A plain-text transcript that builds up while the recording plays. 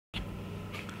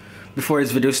Before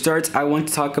this video starts, I want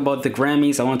to talk about the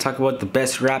Grammys. I want to talk about the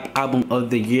best rap album of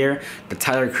the year, the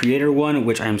Tyler Creator one,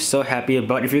 which I'm so happy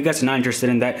about. If you guys are not interested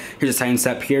in that, here's a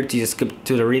timestamp here to just skip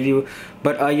to the review.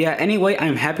 But yeah, anyway,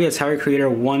 I'm happy that Tyler Creator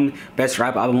won best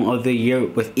rap album of the year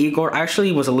with Igor. I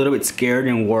actually was a little bit scared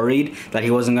and worried that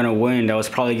he wasn't gonna win. That was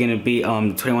probably gonna be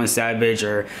 21 Savage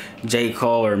or J.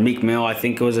 Cole or Meek Mill, I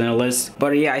think it was in the list.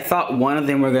 But yeah, I thought one of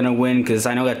them were gonna win because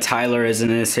I know that Tyler isn't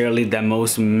necessarily the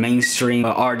most mainstream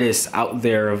artist out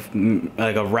there of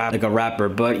like a rapper.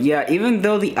 But yeah, even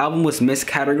though the album was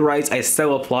miscategorized, I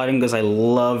still applaud him because I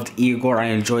loved Igor. I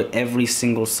enjoyed every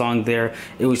single song there.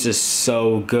 It was just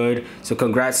so good. So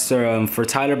congrats to, for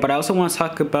Tyler. But I also want to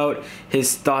talk about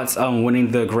his thoughts on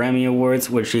winning the Grammy Awards,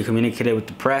 which he communicated with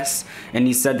the press. And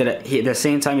he said that at the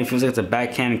same time he feels like it's a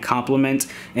backhand compliment,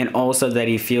 and also that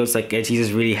he feels like he's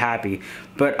just really happy.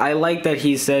 But I like that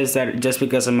he says that just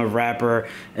because I'm a rapper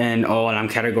and I'm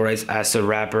categorized as a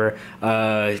rapper,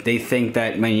 they think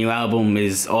that my new album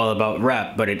is all about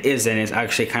rap, but it isn't. It's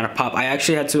actually kind of pop. I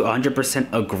actually had to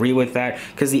 100% agree with that,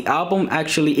 because the album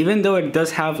actually, even though it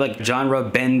does have like genre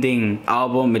bending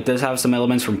album, it does have some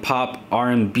elements from pop,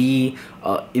 R&B,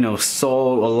 you know,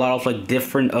 soul, a lot of like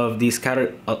different of these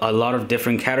a lot of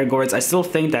different categories. I still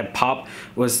think that pop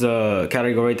was the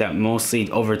category that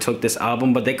mostly overtook this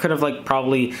album, but they could have like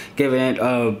probably given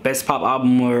it best pop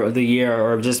album of the year,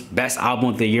 or just best album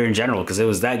of the year in general, because it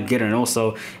was that good. And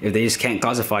also, if they just can't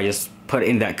classify, just put it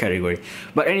in that category.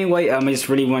 But anyway, I just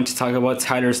really want to talk about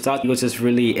Tyler's thoughts. It was just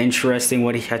really interesting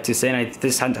what he had to say, and I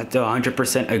just had to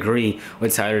 100% agree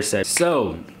with Tyler said.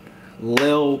 So,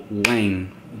 Lil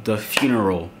Wayne, The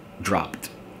Funeral dropped.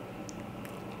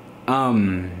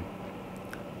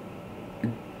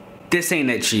 This ain't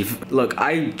it, Chief. Look,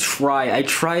 I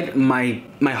tried my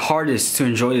hardest to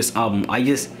enjoy this album. I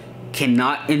just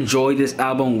cannot enjoy this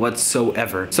album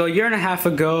whatsoever. So a year and a half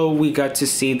ago, we got to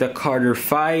see the Carter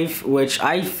 5, which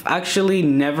I've actually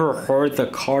never heard the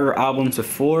Carter albums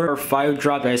before. 5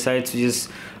 dropped, I decided to just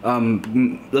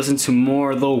listen to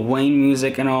more Lil Wayne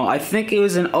music and all. I think it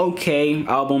was an okay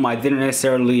album. I didn't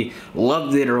necessarily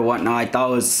love it or whatnot. I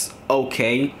thought it was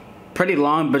okay. Pretty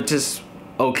long, but just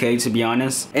okay, to be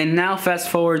honest. And now fast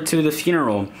forward to The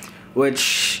Funeral,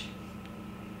 which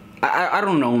I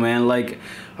don't know, man. Like,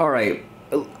 all right,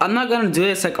 I'm not gonna do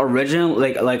this like original,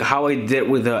 like how I did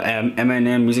with the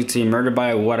Eminem Music to Be Murdered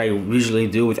By, what I usually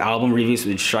do with album reviews,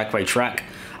 with track by track.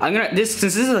 I'm gonna, since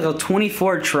this is like a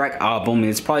 24 track album,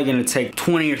 it's probably gonna take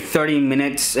 20 or 30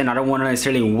 minutes, and I don't want to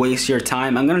necessarily waste your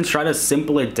time. I'm gonna try to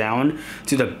simple it down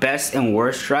to the best and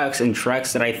worst tracks, and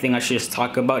tracks that I think I should just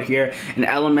talk about here, and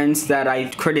elements that I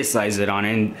criticize it on.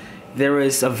 And there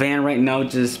is a van right now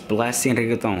just blasting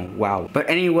reggaeton. Wow. But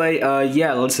anyway,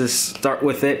 yeah, let's just start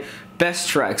with it. Best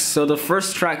tracks. So the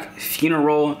first track,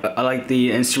 Funeral, I like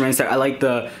the instruments, that I like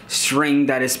the string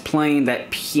that is playing,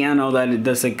 that piano that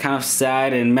does like kind of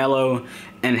sad and mellow,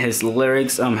 and his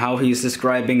lyrics, how he's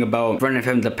describing about a friend of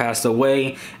him that passed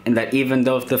away, and that even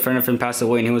though the friend of him passed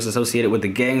away and he was associated with the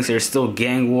gangs, there's still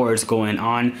gang wars going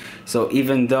on. So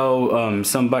even though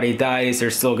somebody dies,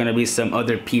 there's still gonna be some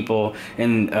other people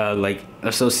and like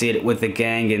associated with the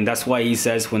gang, and that's why he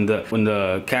says when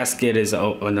the casket is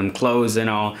closed and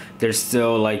all, there's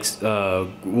still like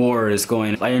war is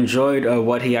going. I enjoyed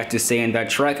what he had to say in that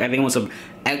track. I think it was an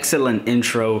excellent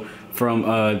intro from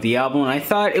the album, and I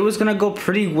thought it was gonna go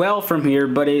pretty well from here,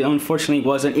 but it unfortunately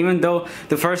wasn't. Even though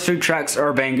the first 3 tracks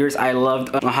are bangers, I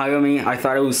loved Mahogany. I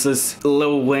thought it was just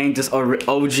Lil Wayne, just OG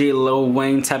Lil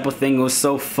Wayne type of thing. It was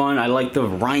so fun. I like the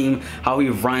rhyme, how he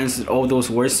rhymes all those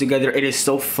words together. It is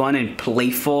so fun and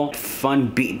playful, fun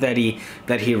beat that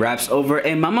he raps over.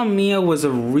 And Mamma Mia was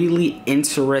a really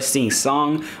interesting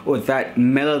song with that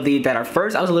melody that at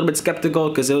first I was a little bit skeptical,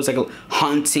 because it was like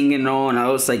haunting and all, and I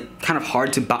was like kind of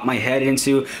hard to bop my head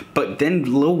into, but then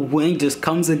Lil Wayne just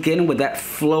comes again with that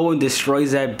flow and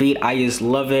destroys that beat. I just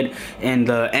love it. And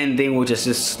the ending, which is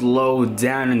just slowed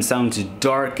down and sounds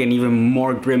dark and even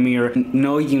more grimmier,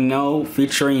 Know You Know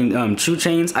featuring 2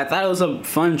 Chainz. I thought it was a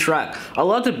fun track. A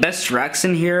lot of the best tracks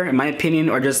in here, in my opinion,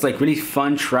 are just like really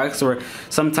fun tracks where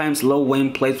sometimes Lil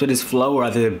Wayne plays with his flow, or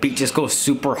the beat just goes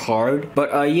super hard.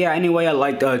 But yeah, anyway, I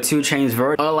liked 2 Chainz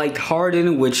verse. I liked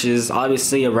Harden, which is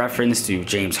obviously a reference to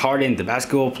James Harden, the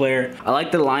basketball player. I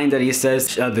like the line that he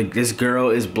says this girl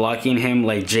is blocking him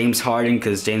like James Harden,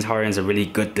 because James Harden is a really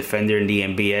good defender in the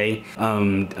NBA.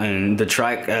 And the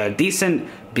track, decent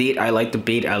beat. I like the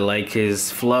beat. I like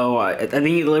his flow. I think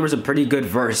he delivers a pretty good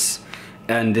verse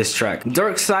in this track.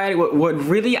 Darkside, what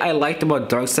really I liked about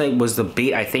Darkside was the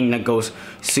beat. I think that goes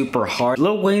super hard.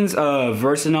 Lil Wayne's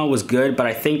verse and all was good, but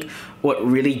I think what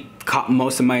really caught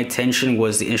most of my attention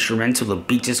was the instrumental. The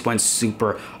beat just went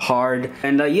super hard,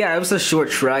 and yeah, it was a short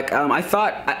track. I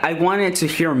thought I wanted to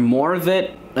hear more of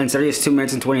it instead of just 2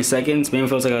 minutes and 20 seconds. Maybe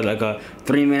if it was like a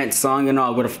 3-minute song, you know, I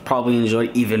would have probably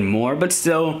enjoyed even more. But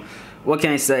still, what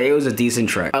can I say? It was a decent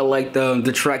track. I like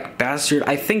the track Bastard.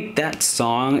 I think that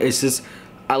song is just,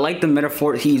 I like the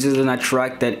metaphor he uses in that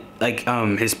track, that like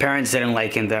his parents didn't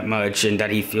like him that much and that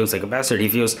he feels like a bastard. He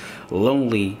feels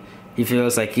lonely. He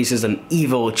feels like he's just an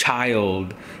evil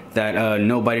child, that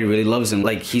nobody really loves him.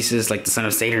 Like he's just like the son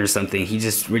of Satan or something. He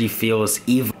just really feels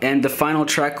evil. And the final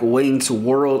track, Wayne's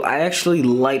World, I actually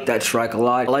like that track a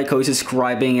lot. I like how he's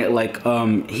describing it like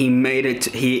he made it,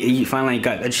 he finally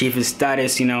got achieved his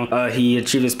status, you know, he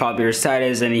achieved his popular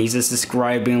status, and he's just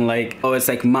describing like, oh, it's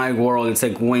like my world, it's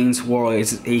like Wayne's world.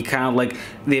 He kind of like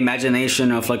the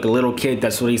imagination of like a little kid.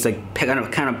 That's what he's like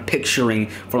kind of picturing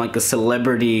for like a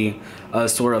celebrity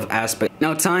sort of aspect.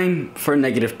 Now time for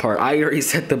negative part. I already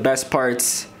said the best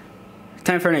parts.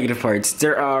 Time for negative parts.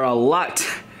 There are a lot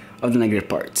of the negative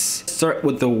parts. Start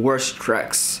with the worst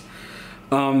tracks.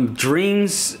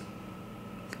 Dreams.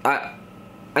 I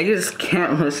just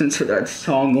can't listen to that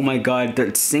song. Oh my god,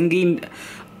 that singing.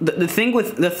 The thing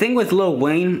with Lil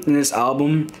Wayne in this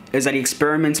album is that he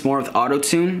experiments more with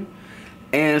autotune,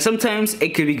 and sometimes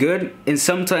it could be good, and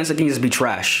sometimes it can just be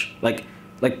trash. Like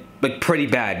pretty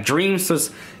bad. Dreams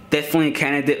was definitely a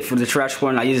candidate for the trash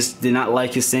one. I just did not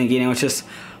like his singing. It was just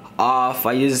off.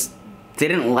 I just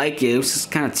didn't like it. It was just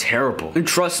kind of terrible. And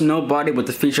Trust Nobody with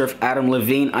the feature of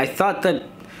Levine. I thought that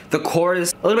the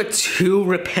chorus a little bit too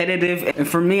repetitive, and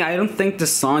for me, I don't think the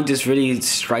song just really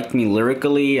struck me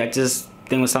lyrically. I just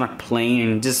think it was kind of plain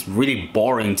and just really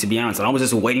boring, to be honest. And I was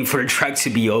just waiting for the track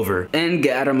to be over. And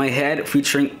Get Out of My Head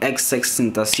featuring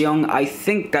XXXTentacion. I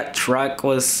think that track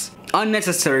was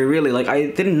unnecessary, really. Like,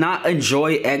 I did not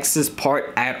enjoy X's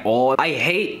part at all.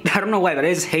 I don't know why, but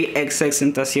I just hate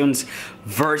XXXTentacion's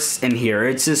verse in here.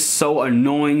 It's just so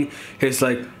annoying. His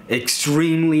like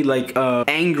extremely like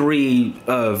angry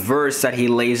verse that he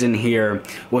lays in here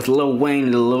with Lil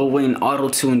Wayne. The Lil Wayne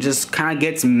auto-tune just kind of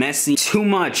gets messy too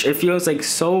much. It feels like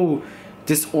so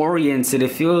disoriented.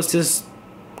 It feels just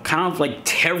kind of like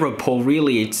terrible,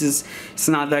 really. It's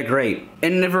not that great.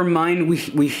 And never mind,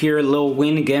 we hear Lil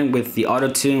Wayne again with the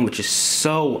auto-tune, which is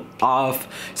so off,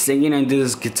 singing into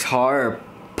this guitar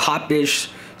popish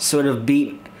sort of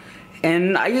beat,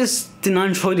 and I just did not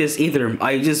enjoy this either.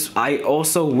 I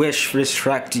also wish for this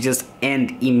track to just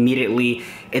end immediately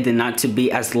and then not to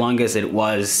be as long as it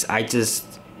was.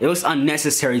 It was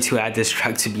unnecessary to add this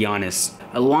track, to be honest.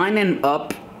 Line and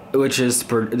Up, which is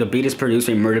the beat is produced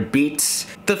by Murder Beats.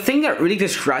 The thing that really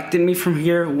distracted me from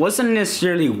here wasn't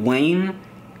necessarily Wayne.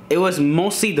 It was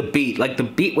mostly the beat, like the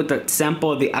beat with the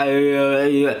sample of the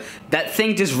that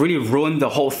thing just really ruined the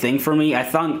whole thing for me. I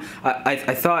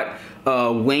thought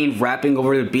Wayne rapping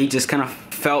over the beat just kind of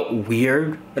felt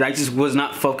weird, but I just was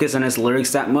not focused on his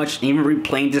lyrics that much. Even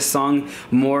replaying this song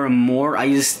more and more, I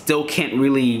just still can't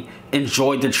really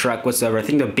enjoy the track whatsoever. I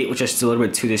think the beat was just a little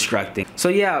bit too distracting. So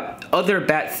yeah, other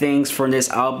bad things for this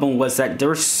album was that there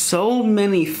were so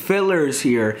many fillers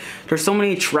here. There's so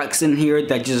many tracks in here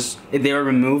that just, if they were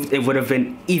removed, it would have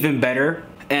been even better.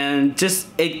 And just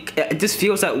it just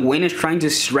feels that Wayne is trying to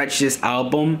stretch this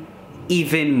album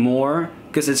even more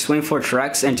because it's 24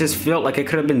 tracks, and just felt like it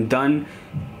could have been done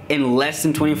in less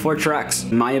than 24 tracks.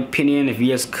 In my opinion, if you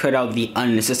just cut out the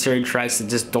unnecessary tracks that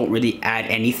just don't really add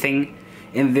anything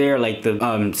in there, like the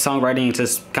songwriting is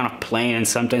just kind of plain, and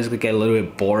sometimes it could get a little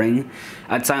bit boring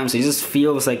at times. It just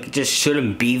feels like it just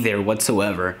shouldn't be there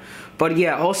whatsoever. But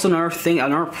yeah, also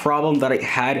another problem that I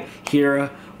had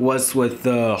here was with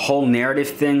the whole narrative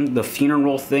thing, the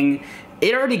funeral thing.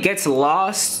 It already gets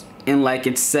lost in like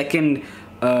its second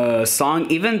song,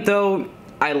 even though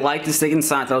I like the second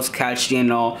song, that was catchy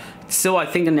and all. Still, I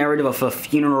think the narrative of a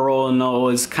funeral and all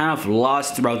is kind of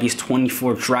lost throughout these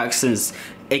 24 tracks, since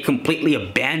it completely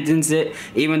abandons it,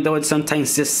 even though it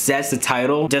sometimes just says the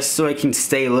title, just so it can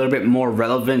stay a little bit more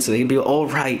relevant, so they can be, oh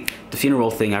right, the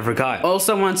funeral thing, I forgot.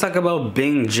 Also, I want to talk about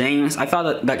Bing James. I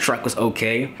thought that track was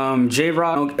okay.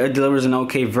 J-Rock delivers an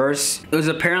okay verse. It was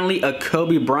apparently a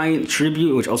Kobe Bryant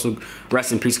tribute, which also,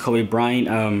 rest in peace Kobe Bryant.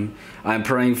 I'm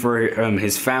praying for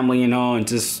his family and all, and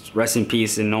just rest in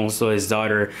peace, and also his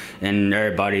daughter and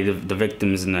everybody, the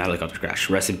victims in the helicopter crash,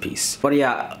 rest in peace. But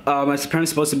yeah, it's apparently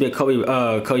supposed to be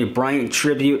a Kobe Bryant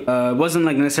tribute. It wasn't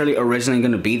like necessarily originally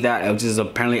going to be that. It was just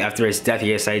apparently after his death he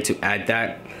decided to add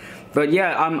that. But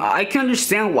yeah, I can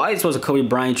understand why it's supposed to be a Kobe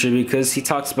Bryant tribute, because he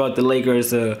talks about the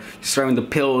Lakers starting the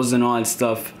pills and all that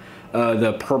stuff.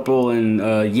 the purple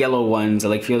and yellow ones,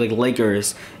 like feel like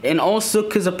Lakers. And also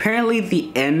because apparently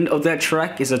the end of that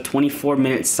track is a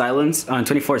 24-minute silence,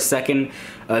 24-second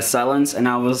silence, and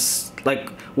I was like,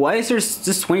 why is there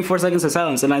just 24 seconds of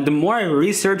silence? And the more I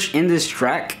research in this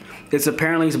track, it's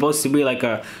apparently supposed to be like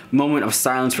a moment of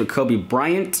silence for Kobe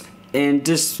Bryant. And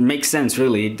just makes sense,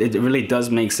 really. It really does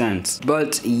make sense.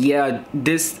 But yeah,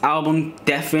 this album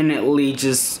definitely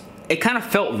just, it kind of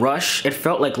felt rushed. It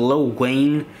felt like Lil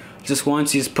Wayne just wanted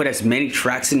to just put as many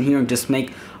tracks in here and just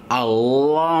make a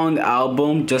long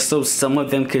album just so some of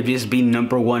them could just be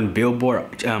 #1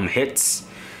 Billboard hits.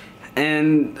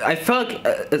 And I felt like,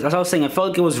 as I was saying, I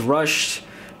felt like it was rushed.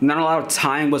 Not a lot of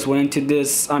time was went into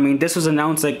this. I mean, this was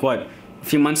announced like, what, a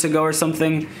few months ago or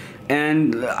something?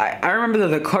 And I remember that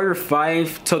the Carter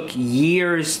 5 took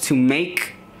years to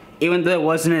make. Even though it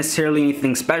wasn't necessarily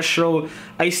anything special,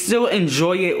 I still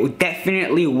enjoy it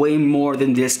definitely way more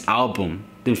than this album.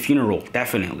 Than Funeral,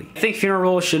 definitely. I think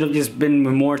Funeral should have just been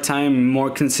more time,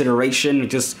 more consideration,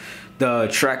 just the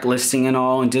track listing and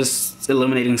all, and just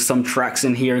eliminating some tracks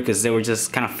in here because they were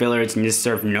just kind of fillers and just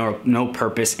served no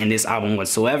purpose in this album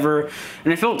whatsoever.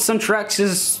 And I felt some tracks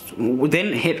just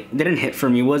didn't hit for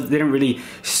me. Didn't really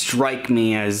strike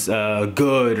me as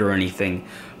good or anything.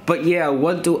 But yeah,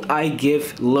 what do I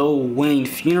give Lil Wayne?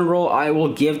 Funeral, I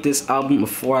will give this album a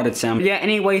 4 out of 10. But yeah,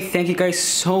 anyway, thank you guys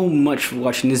so much for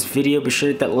watching this video. Be sure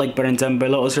to hit that like button down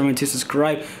below. Also remember to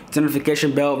subscribe, the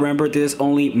notification bell. Remember, this is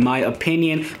only my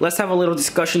opinion. Let's have a little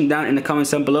discussion down in the comments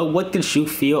down below. What did you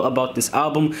feel about this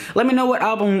album? Let me know what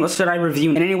album should I review.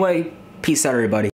 And anyway, peace out, everybody.